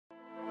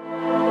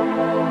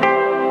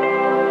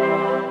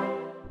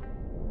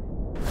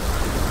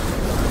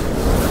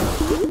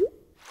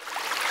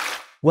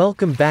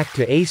Welcome back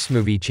to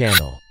AceMovi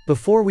channel.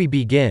 Before we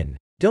begin,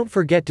 don't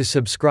forget to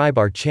subscribe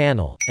our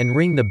channel and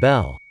ring the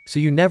bell so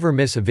you never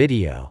miss a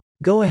video.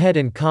 Go ahead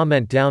and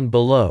comment down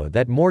below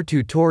that more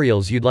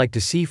tutorials you'd like to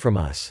see from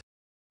us.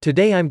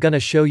 Today I'm gonna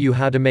show you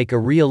how to make a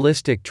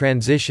realistic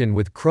transition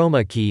with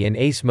Chroma Key in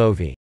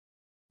AceMovi.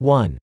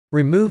 1.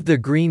 Remove the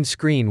green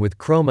screen with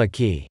Chroma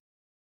Key.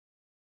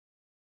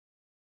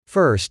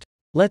 First,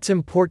 let's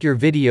import your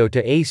video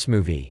to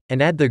AceMovi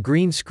and add the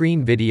green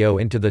screen video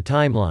into the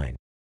timeline.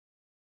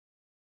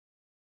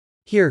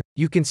 Here,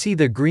 you can see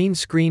the green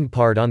screen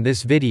part on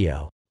this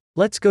video.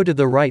 Let's go to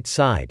the right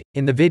side,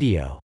 in the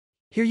video.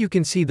 Here you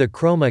can see the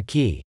Chroma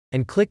Key,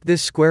 and click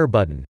this square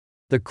button.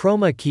 The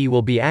Chroma Key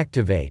will be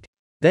activate.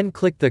 Then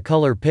click the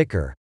color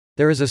picker.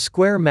 There is a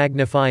square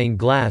magnifying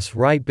glass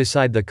right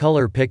beside the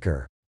color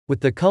picker.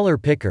 With the color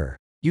picker,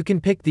 you can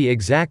pick the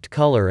exact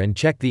color and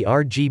check the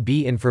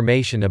RGB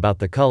information about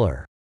the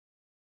color.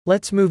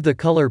 Let's move the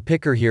color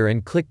picker here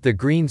and click the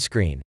green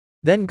screen.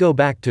 Then go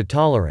back to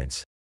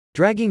tolerance.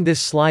 Dragging this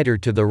slider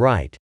to the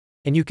right,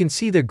 and you can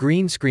see the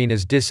green screen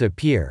is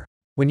disappear.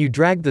 When you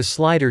drag the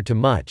slider too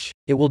much,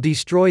 it will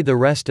destroy the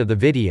rest of the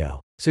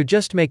video, so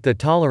just make the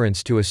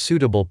tolerance to a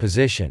suitable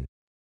position.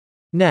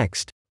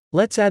 Next,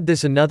 let's add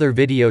this another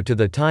video to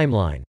the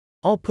timeline.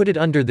 I'll put it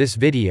under this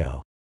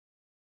video.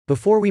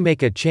 Before we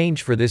make a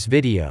change for this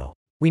video,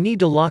 we need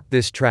to lock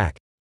this track,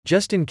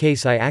 just in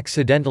case I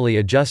accidentally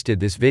adjusted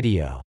this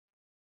video.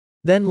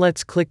 Then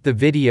let's click the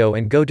video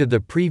and go to the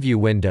preview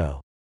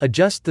window.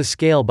 Adjust the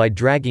scale by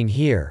dragging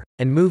here,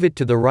 and move it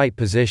to the right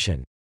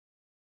position.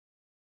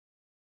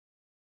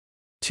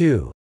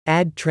 2.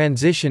 Add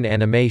transition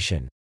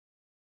animation.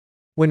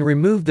 When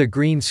remove the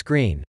green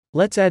screen,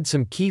 let's add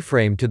some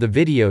keyframe to the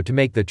video to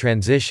make the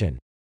transition.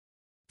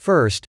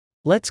 First,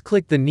 let's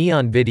click the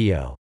neon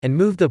video, and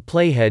move the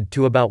playhead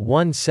to about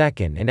 1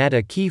 second and add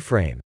a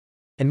keyframe.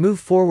 And move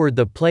forward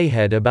the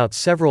playhead about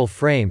several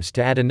frames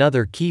to add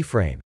another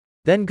keyframe.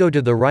 Then go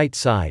to the right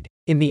side,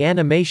 in the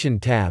animation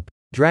tab,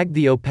 drag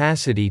the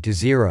opacity to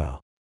 0.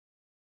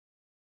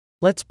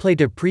 Let's play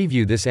to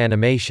preview this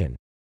animation.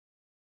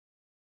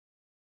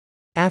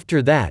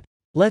 After that,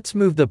 let's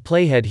move the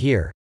playhead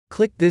here,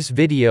 click this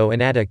video and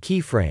add a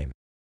keyframe.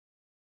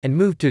 And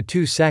move to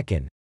 2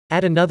 seconds,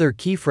 add another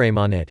keyframe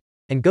on it,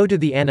 and go to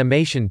the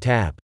animation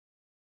tab.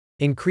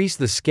 Increase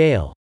the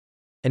scale.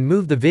 And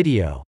move the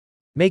video.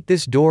 Make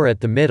this door at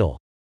the middle.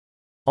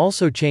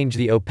 Also change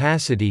the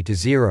opacity to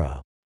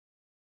 0.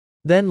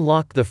 Then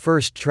lock the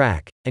first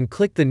track, and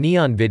click the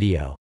neon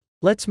video.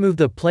 Let's move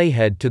the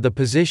playhead to the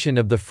position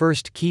of the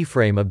first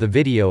keyframe of the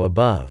video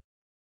above.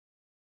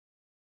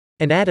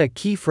 And add a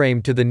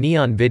keyframe to the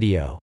neon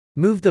video.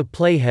 Move the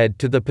playhead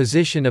to the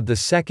position of the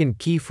second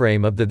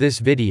keyframe of this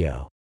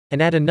video.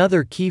 And add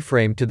another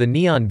keyframe to the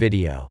neon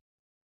video.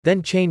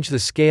 Then change the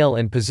scale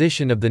and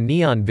position of the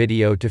neon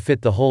video to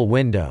fit the whole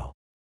window.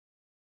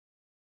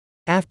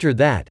 After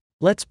that,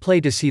 let's play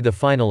to see the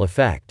final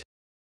effect.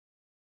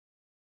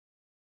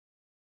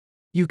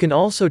 You can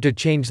also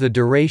change the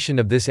duration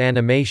of this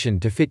animation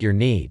to fit your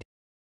need.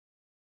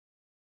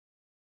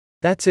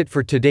 That's it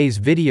for today's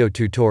video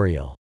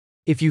tutorial.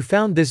 If you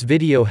found this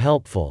video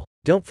helpful,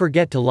 don't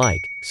forget to like,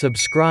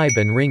 subscribe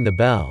and ring the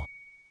bell.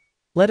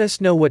 Let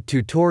us know what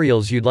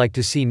tutorials you'd like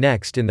to see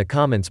next in the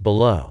comments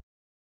below.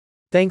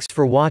 Thanks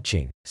for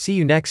watching, see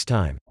you next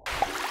time.